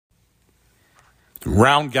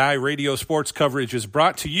Round Guy Radio Sports coverage is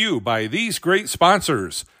brought to you by these great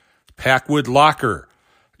sponsors: Packwood Locker,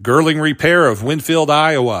 Girling Repair of Winfield,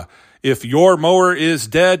 Iowa. If your mower is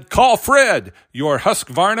dead, call Fred, your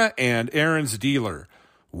Husqvarna and Aaron's dealer.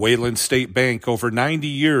 Wayland State Bank, over 90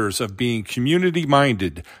 years of being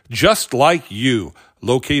community-minded, just like you,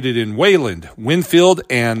 located in Wayland, Winfield,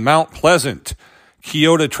 and Mount Pleasant.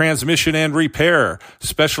 Kyoto Transmission and Repair,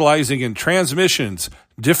 specializing in transmissions,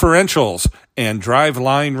 differentials, and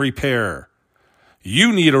driveline repair.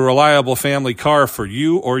 You need a reliable family car for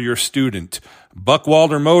you or your student.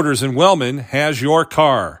 Buckwalder Motors in Wellman has your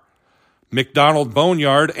car. McDonald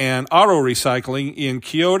Boneyard and Auto Recycling in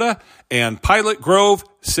Kyoto, and Pilot Grove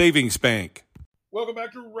Savings Bank. Welcome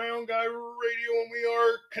back to Round Guy Radio, and we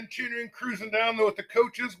are continuing cruising down with the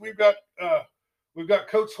coaches. We've got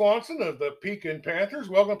Coach Swanson of the Pekin Panthers.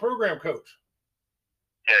 Welcome to the program, Coach.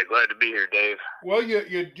 Yeah, glad to be here, Dave. Well,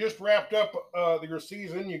 you just wrapped up your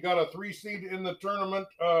season. You got a 3 seed in the tournament.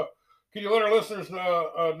 Can you let our listeners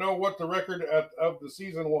know what the record of the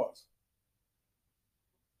season was?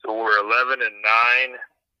 So we're 11-9.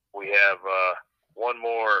 We have one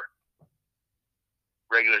more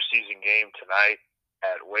regular season game tonight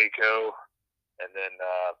at Waco, and then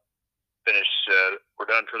finish. We're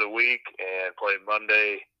done for the week and play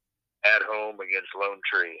Monday at home against Lone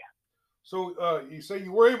Tree. So you say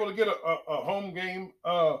you were able to get a home game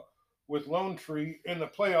with Lone Tree in the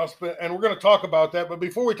playoffs, and we're going to talk about that. But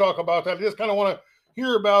before we talk about that, I just kind of want to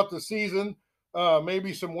hear about the season.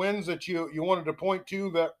 Maybe some wins that you wanted to point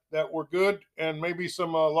to that were good, and maybe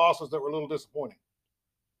some losses that were a little disappointing.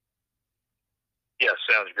 Yeah,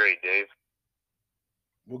 sounds great, Dave.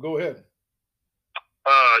 Well, go ahead.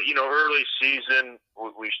 Early season,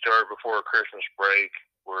 we start before Christmas break.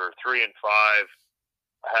 We're 3-5.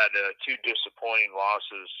 I had 2 disappointing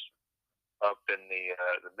losses up in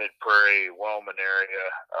the Mid-Prairie, Wellman area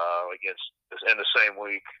in the same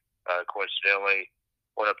week, coincidentally.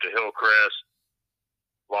 Went up to Hillcrest,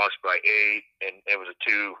 lost by 8, and it was a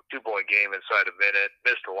two-point game inside a minute.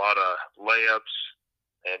 Missed a lot of layups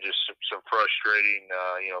and just some frustrating,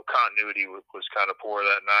 continuity was kind of poor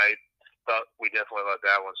that night. Thought we definitely let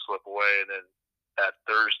that one slip away. And then that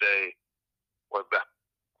Thursday, went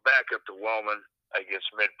back up to Wellman against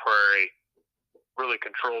Mid-Prairie, really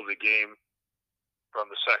controlled the game from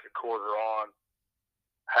the second quarter on.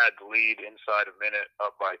 Had the lead inside a minute,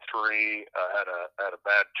 up by 3. Had a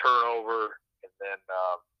bad turnover, and then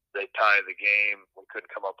they tied the game. We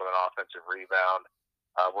couldn't come up with an offensive rebound.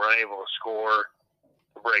 We're unable to score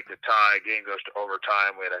to break the tie. Game goes to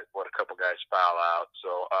overtime. We had a couple guys foul out.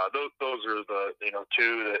 So those are the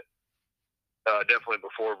 2 that definitely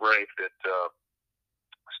before break that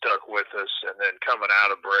stuck with us. And then coming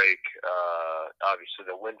out of break, obviously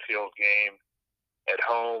the Winfield game at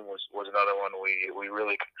home was another one. We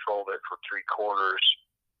really controlled it for 3 quarters,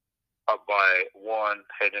 up by 1,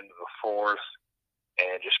 heading into the 4th,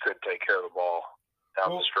 and just couldn't take care of the ball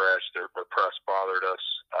down the stretch. The press bothered us.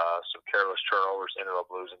 Some careless turnovers, ended up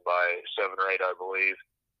losing by 7 or 8, I believe.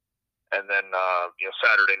 And then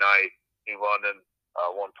Saturday night, New London,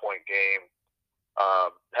 1-point game.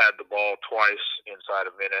 Had the ball twice inside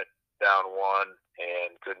a minute, down 1,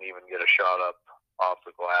 and couldn't even get a shot up off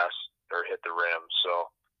the glass or hit the rim. So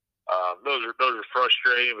those are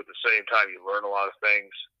frustrating, but at the same time, you learn a lot of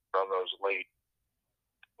things from those late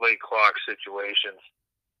clock situations.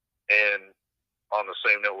 And on the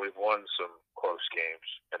same note, we've won some close games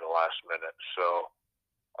in the last minute. So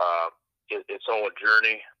it's all a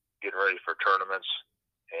journey, getting ready for tournaments.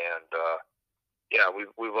 And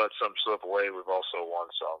we've let some slip away. We've also won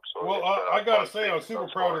some. So well, I got to say, I was super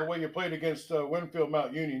proud of the way you played against Winfield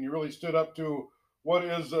Mount Union. You really stood up to what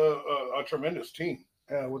is a tremendous team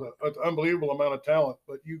with an unbelievable amount of talent.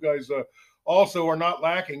 But you guys also are not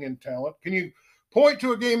lacking in talent. Can you point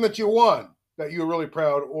to a game that you won that you were really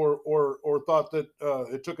proud, or thought that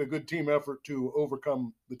it took a good team effort to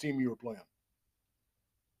overcome the team you were playing?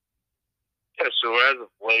 Yeah, so as of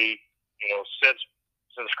late, since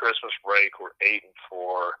Christmas break, we're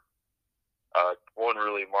 8-4. One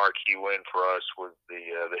really marquee win for us was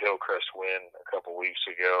the Hillcrest win a couple weeks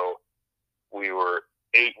ago. We were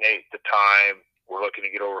 8-8 at the time. We're looking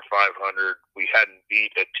to get over 500. We hadn't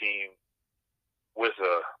beat a team with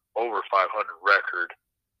a over 500 record.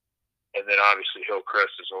 And then obviously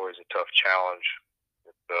Hillcrest is always a tough challenge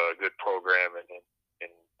with a good program and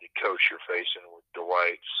the coach you're facing with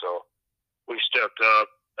Dwight. So we stepped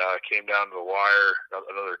up, came down to the wire,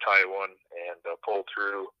 another tight one, and pulled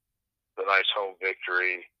through the nice home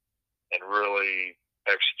victory and really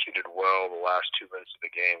executed well the last 2 minutes of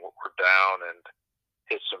the game. We're down and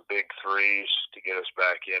hit some big threes to get us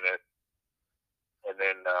back in it. and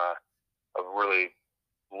then a really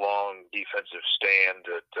long defensive stand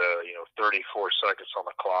at 34 seconds on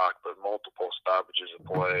the clock, but multiple stoppages of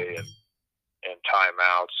play and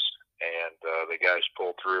timeouts, and the guys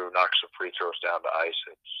pulled through, knocked some free throws down to ice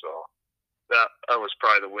it. So that was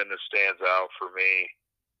probably the win that stands out for me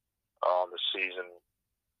on the season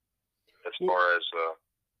as far as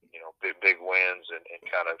big wins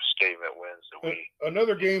and kind of statement wins that we.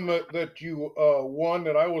 Another game that you won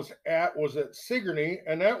that I was at Sigourney,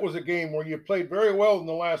 and that was a game where you played very well in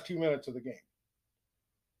the last 2 minutes of the game.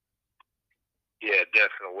 Yeah,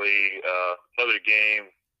 definitely. Another game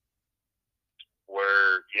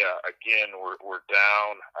where, again, we're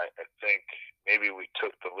down. I think maybe we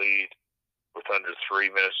took the lead with under 3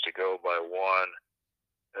 minutes to go by one.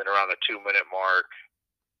 Then around the 2-minute mark,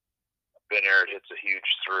 Ben Arrett hits a huge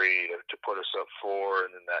three to put us up 4,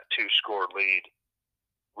 and then that 2-score lead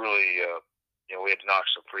really, we had to knock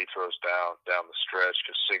some free throws down the stretch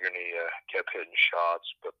because Sigourney kept hitting shots.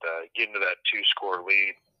 But getting to that 2-score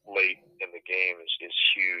lead late in the game is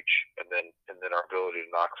huge, and then our ability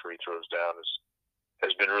to knock free throws down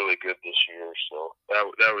has been really good this year. So that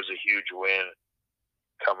was a huge win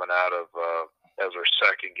coming out of as our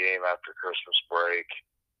second game after Christmas break,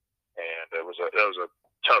 and that was a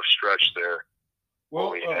tough stretch there.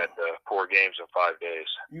 Well, we had 4 games in 5 days.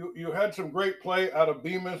 You had some great play out of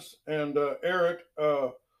Bemis and Eric.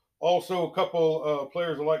 Also, a couple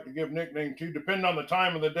players I like to give nickname to, depending on the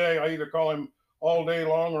time of the day. I either call him all day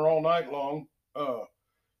long or all night long.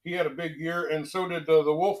 He had a big year, and so did the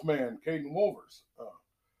Wolfman, Caden Wolvers.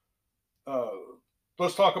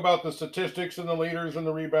 Let's talk about the statistics and the leaders and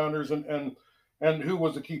the rebounders and who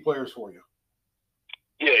was the key players for you.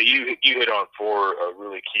 Yeah, you hit on 4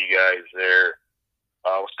 really key guys there.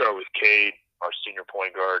 We'll start with Cade, our senior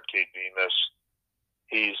point guard, Cade Bemis.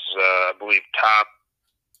 He's, I believe, top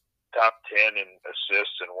 10 in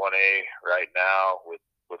assists in 1A right now with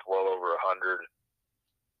well over 100,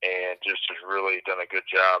 and just has really done a good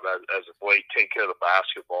job as of late taking care of the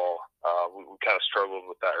basketball. We kind of struggled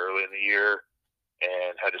with that early in the year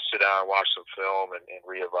and had to sit down and watch some film and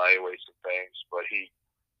reevaluate some things, but he's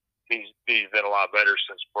been a lot better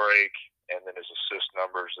since break, and then his assist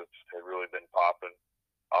numbers have really been popping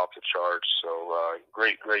off the charts. So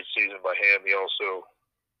great season by him. He also,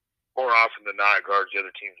 more often than not, guards the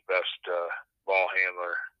other team's best ball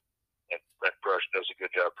handler, and does a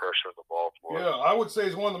good job pressuring the ball for us. Yeah, I would say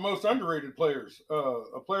he's one of the most underrated players.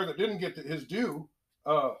 A player that didn't get his due,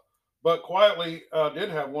 but quietly did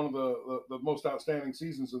have one of the most outstanding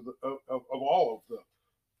seasons of all of the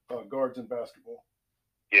guards in basketball.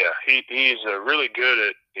 Yeah, he's really good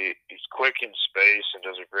at he's quick in space and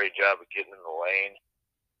does a great job of getting in the lane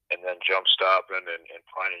and then jump stopping and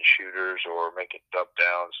finding shooters or making dump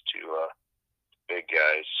downs to big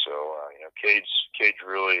guys. So Cade's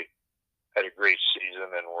really had a great season,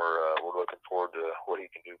 and we're looking forward to what he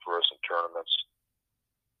can do for us in tournaments.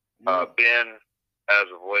 Yeah. Ben, as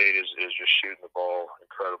of late, is just shooting the ball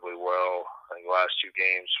incredibly well. I think the last 2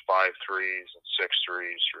 games, 5 threes and 6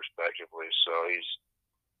 threes respectively. So he's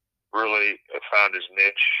really found his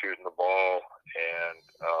niche shooting the ball, and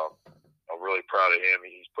I'm really proud of him.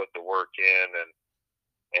 He's put the work in,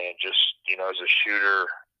 and just, as a shooter,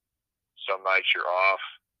 some nights you're off,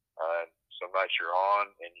 some nights you're on,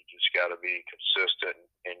 and you just got to be consistent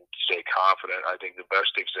and stay confident. I think the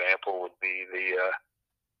best example would be the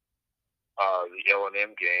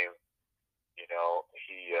L&M game. He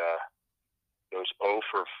goes 0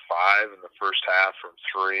 for 5 in the first half from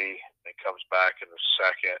 3, and comes back in the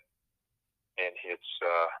second and hits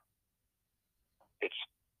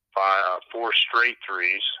 4 straight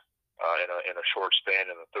threes in a short span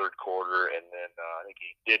in the third quarter, and then I think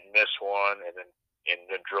he did miss one, and then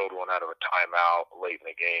drilled one out of a timeout late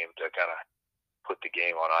in the game to kind of put the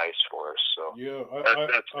game on ice for us. So yeah,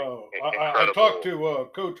 I talked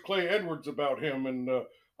to Coach Clay Edwards about him, and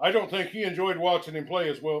I don't think he enjoyed watching him play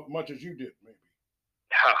as much as you did, maybe.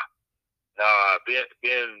 No,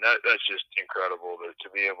 Ben, that's just incredible to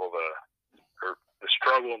be able to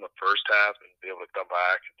struggle in the first half and be able to come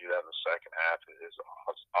back and do that in the second half is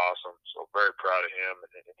awesome. So very proud of him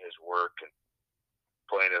and his work and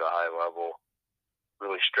playing at a high level,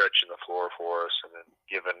 really stretching the floor for us, and then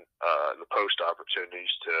giving the post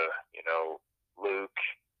opportunities to Luke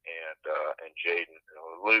and Jaden.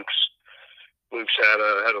 Luke's had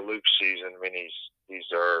a Luke season. I mean, he's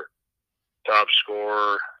our top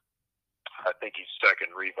scorer. I think he's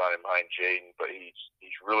second rebounding behind Jaden, but he's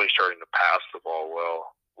really starting to pass the ball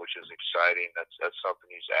well, which is exciting. That's something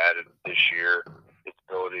he's added this year. His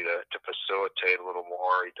ability to facilitate a little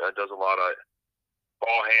more. He does a lot of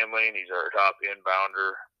ball handling. He's our top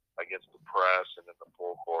inbounder against the press and in the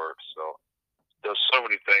full court. So does so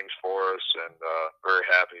many things for us, and very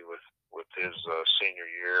happy with his senior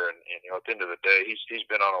year. And at the end of the day, he's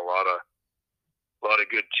been on a lot of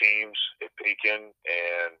good teams at Pekin,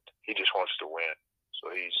 and he just wants to win. So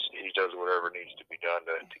he does whatever needs to be done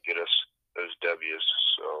to get us those W's.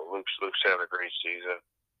 So Luke's having a great season.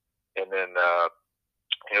 And then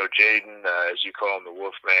Jaden, as you call him, the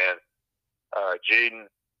Wolfman. Jaden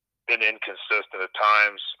been inconsistent at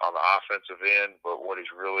times on the offensive end, but what he's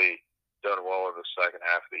really done well in the second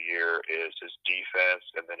half of the year is his defense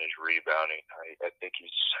and then his rebounding. I think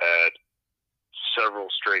he's had several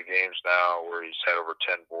straight games now where he's had over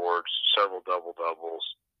 10 boards, several double-doubles,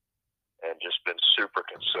 and just been super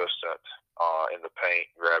consistent in the paint,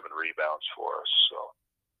 grabbing rebounds for us. So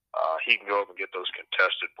he can go up and get those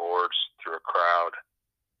contested boards through a crowd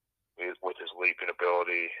with his leaping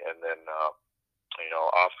ability. And then,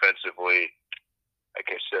 offensively, like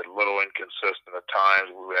I said, a little inconsistent at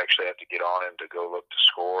times. We actually have to get on him to go look to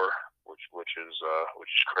score, which is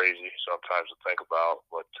crazy sometimes to think about.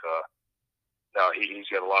 But no, he's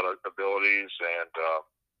got a lot of abilities, and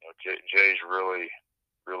Jay's really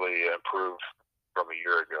improved from a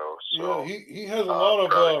year ago. So yeah, he has a lot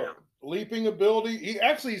of leaping ability. He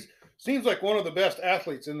actually seems like one of the best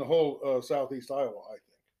athletes in the whole Southeast Iowa, I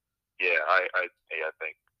think. Yeah, I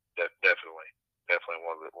think that definitely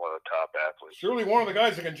one of the top athletes. Surely one of the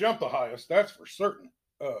guys that can jump the highest, that's for certain.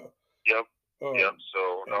 Yep.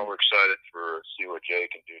 So now we're excited to see what Jay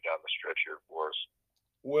can do down the stretch here for us.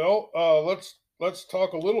 Well, let's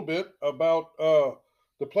talk a little bit about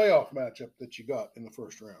the playoff matchup that you got in the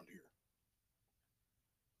first round here.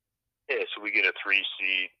 Yeah, so we get a 3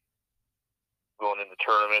 seed going in the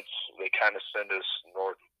tournaments. They kind of send us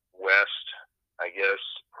northwest, I guess,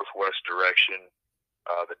 northwest direction.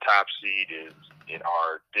 The top seed is in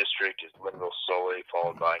our district is Linville-Sully,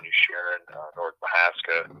 followed by New Sharon, North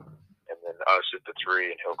Mahaska, and then us at the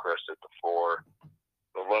 3 and Hillcrest at the 4.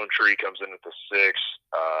 The Lone Tree comes in at the 6.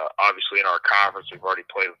 Obviously, in our conference, we've already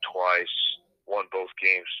played them twice, won both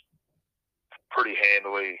games pretty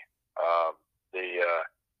handily. The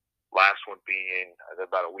last one being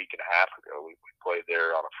about a week and a half ago, we played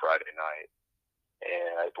there on a Friday night,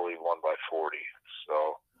 and I believe won by 40.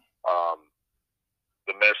 So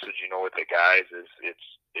the message, with the guys is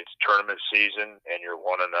it's tournament season, and you're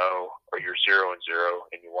 1-0, or you're 0-0,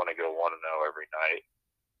 and you want to go 1-0 every night.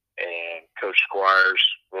 And Coach Squires,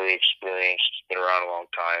 very experienced, been around a long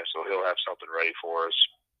time, so he'll have something ready for us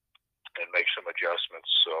and make some adjustments.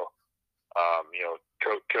 So,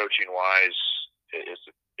 coaching wise,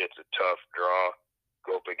 it's a tough draw.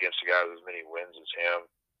 Go up against a guy with as many wins as him,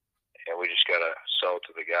 and we just gotta sell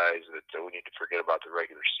to the guys that we need to forget about the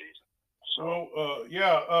regular season. So,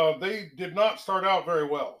 they did not start out very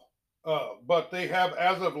well, but they have,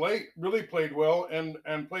 as of late, really played well and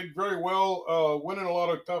played very well, winning a lot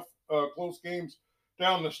of tough, close games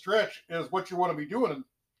down the stretch is what you want to be doing and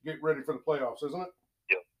get ready for the playoffs, isn't it?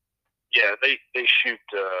 Yeah, they shoot.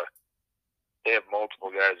 They have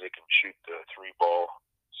multiple guys that can shoot the 3 ball,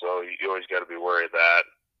 so you always got to be wary of that.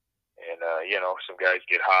 And some guys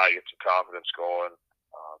get high, get some confidence going.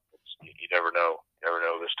 You never know.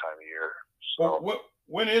 This time of year. So, well,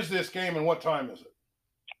 when is this game and what time is it?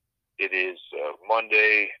 It is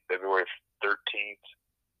Monday, February 13th.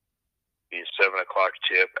 Be a 7 o'clock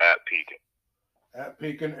tip at Pekin. At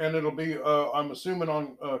Pekin, and it'll be, I'm assuming,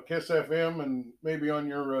 on KISS FM and maybe on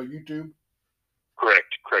your YouTube.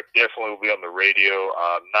 Correct. Definitely will be on the radio.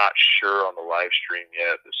 I'm not sure on the live stream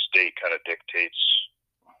yet. The state kind of dictates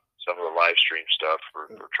some of the live stream stuff for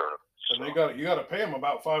tournaments. And you got to pay them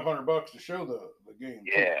about $500 to show the game.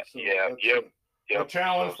 Yeah, so yep. A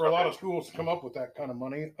challenge for a lot of schools to come up with that kind of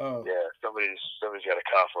money. Somebody's got to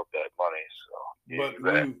cough up that money.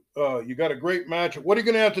 So, you got a great match. What are you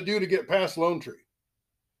going to have to do to get past Lone Tree?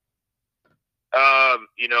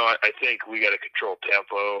 I think we got to control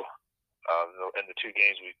tempo. In the 2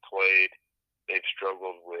 games we've played, they've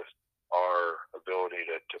struggled with our ability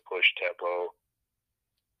to push tempo.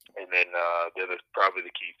 And then probably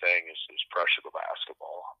the key thing is pressure the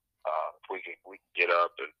basketball. If we can get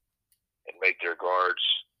up and make their guards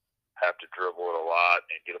have to dribble it a lot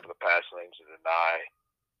and get up in the pass lanes and deny,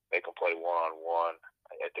 make them play one-on-one.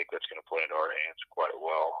 I think that's going to play into our hands quite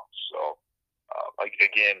well. So,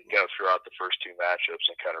 again, got to throw out the first 2 matchups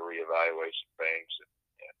and kind of reevaluate some things and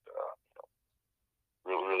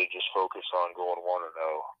really just focus on going 1-0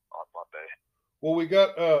 on Monday. Well, we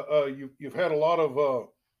got you've had a lot of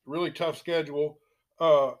really tough schedule,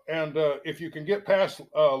 and if you can get past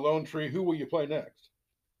Lone Tree, who will you play next?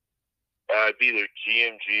 It'd be either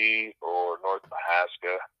GMG or North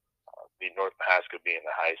Mahaska. North Mahaska being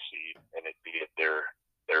the high seed, and it'd be at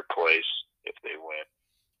their place if they win.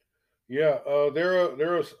 Yeah,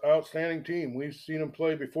 they're an outstanding team. We've seen them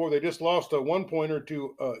play before. They just lost a 1-pointer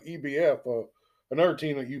to EBF, another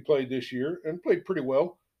team that you played this year, and played pretty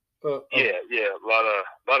well. Yeah, a lot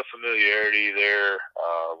of familiarity there.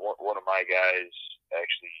 One of my guys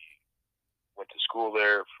actually went to school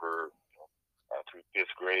there for through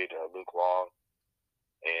 5th grade, Luke Long,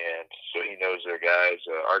 and so he knows their guys.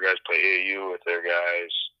 Our guys play AAU with their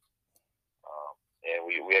guys, and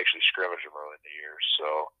we actually scrimmage them early in the year. So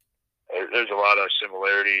there's a lot of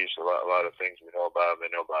similarities, a lot of things we know about them.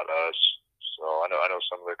 They know about us. So I know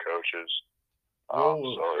some of their coaches.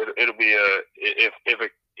 So it'll be if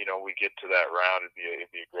we get to that round,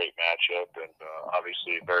 it'd be a great matchup, and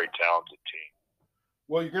obviously a very talented team.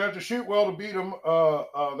 Well, you're gonna have to shoot well to beat them.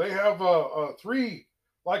 They have 3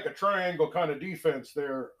 like a triangle kind of defense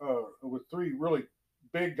there, with 3 really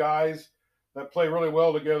big guys that play really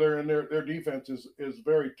well together, and their defense is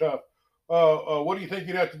very tough. What do you think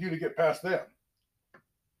you'd have to do to get past them?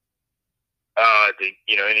 I think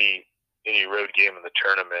any road game in the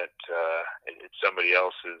tournament, it's somebody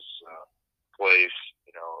else's place.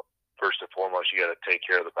 First and foremost, you got to take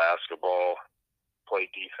care of the basketball, play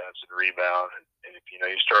defense, and rebound. And if you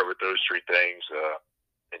start with those 3 things,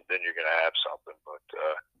 and then you're going to have something. But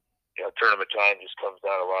tournament time just comes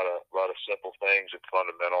down to a lot of simple things and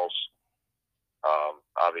fundamentals.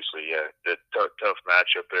 Obviously, the tough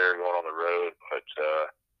matchup there going on the road, but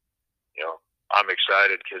I'm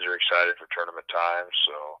excited. Kids are excited for tournament time,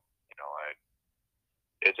 so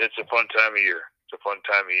it's a fun time of year. It's a fun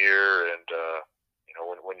time of year, and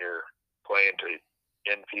when you're playing to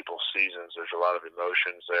end people's seasons, there's a lot of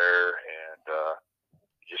emotions there, and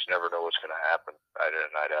you just never know what's going to happen night in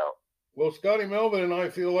and night out. Well, Scotty Melvin and I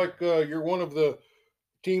feel like you're one of the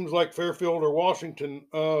teams like Fairfield or Washington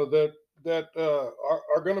that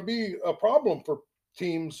are going to be a problem for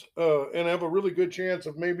teams and have a really good chance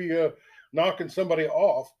of maybe knocking somebody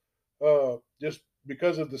off just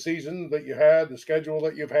because of the season that you had, the schedule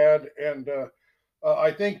that you've had. And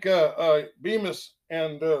I think Bemis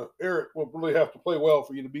and Eric will really have to play well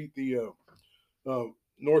for you to beat the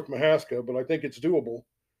North Mahaska, but I think it's doable.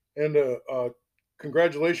 And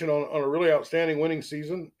congratulations on a really outstanding winning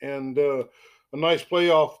season and a nice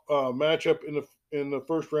playoff matchup in the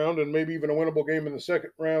first round, and maybe even a winnable game in the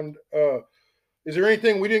second round. Is there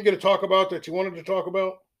anything we didn't get to talk about that you wanted to talk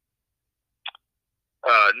about?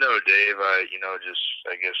 No, Dave. I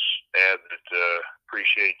guess add that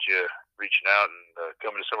appreciate you reaching out and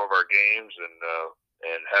coming to some of our games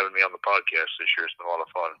and having me on the podcast this year. It's been a lot of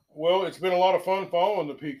fun. Well, it's been a lot of fun following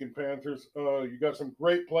the Pekin Panthers. You got some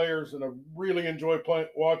great players, and I really enjoy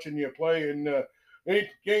watching you play. And any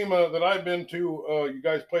game that I've been to, you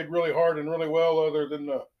guys played really hard and really well, other than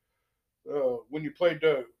when you played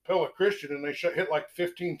Pella Christian and they hit like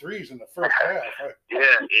 15 threes in the first half.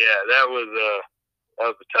 That was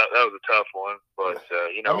a tough one, but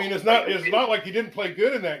I mean, it's not like you didn't play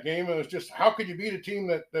good in that game. It was just, how could you beat a team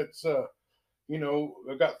that's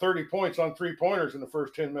got 30 points on 3-pointers in the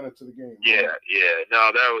first 10 minutes of the game?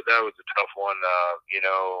 No, that was a tough one.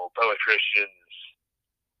 Pella Christians,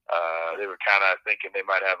 they were kind of thinking they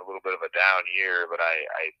might have a little bit of a down year, but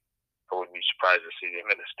I wouldn't be surprised to see them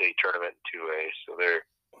in the state tournament in 2A. So they're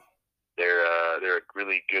a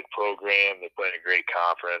really good program. They play in a great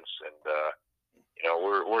conference, and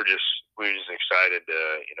we're just excited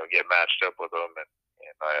to get matched up with them. And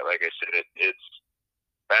like I said, it's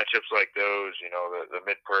matchups like those, the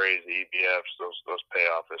Mid Prairies, the EBFs, those pay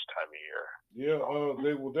off this time of year. Yeah,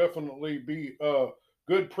 they will definitely be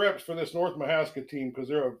good preps for this North Mahaska team, because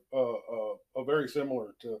they're a very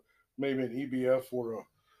similar to maybe an EBF or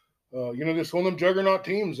just one of them juggernaut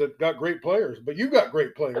teams that got great players. But you got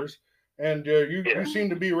great players, and you seem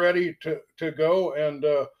to be ready to go. And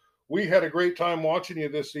we had a great time watching you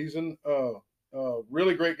this season.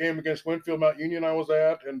 Really great game against Winfield Mount Union I was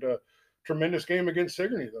at, and tremendous game against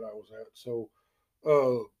Sigourney that I was at. So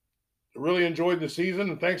really enjoyed the season,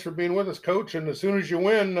 and thanks for being with us, Coach. And as soon as you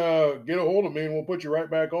win, get a hold of me and we'll put you right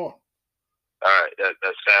back on. All right.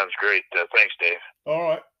 That sounds great. Thanks, Dave. All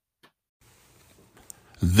right.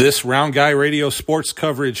 This Round Guy Radio sports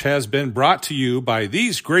coverage has been brought to you by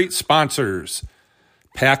these great sponsors: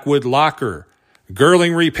 Packwood Locker,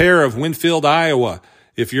 Girling Repair of Winfield, Iowa.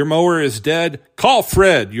 If your mower is dead, call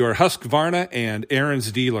Fred, your Husqvarna and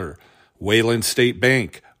Aaron's dealer. Wayland State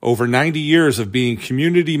Bank, over 90 years of being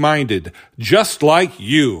community-minded, just like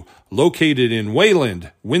you, located in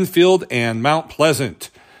Wayland, Winfield, and Mount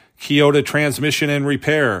Pleasant. Keota Transmission and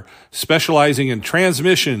Repair, specializing in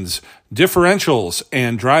transmissions, differentials,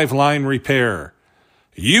 and driveline repair.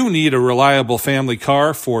 You need a reliable family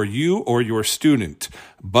car for you or your student.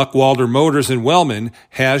 Buckwalder Motors in Wellman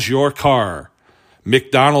has your car.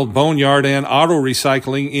 McDonald Boneyard and Auto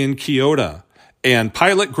Recycling in Keota. And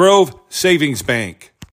Pilot Grove Savings Bank.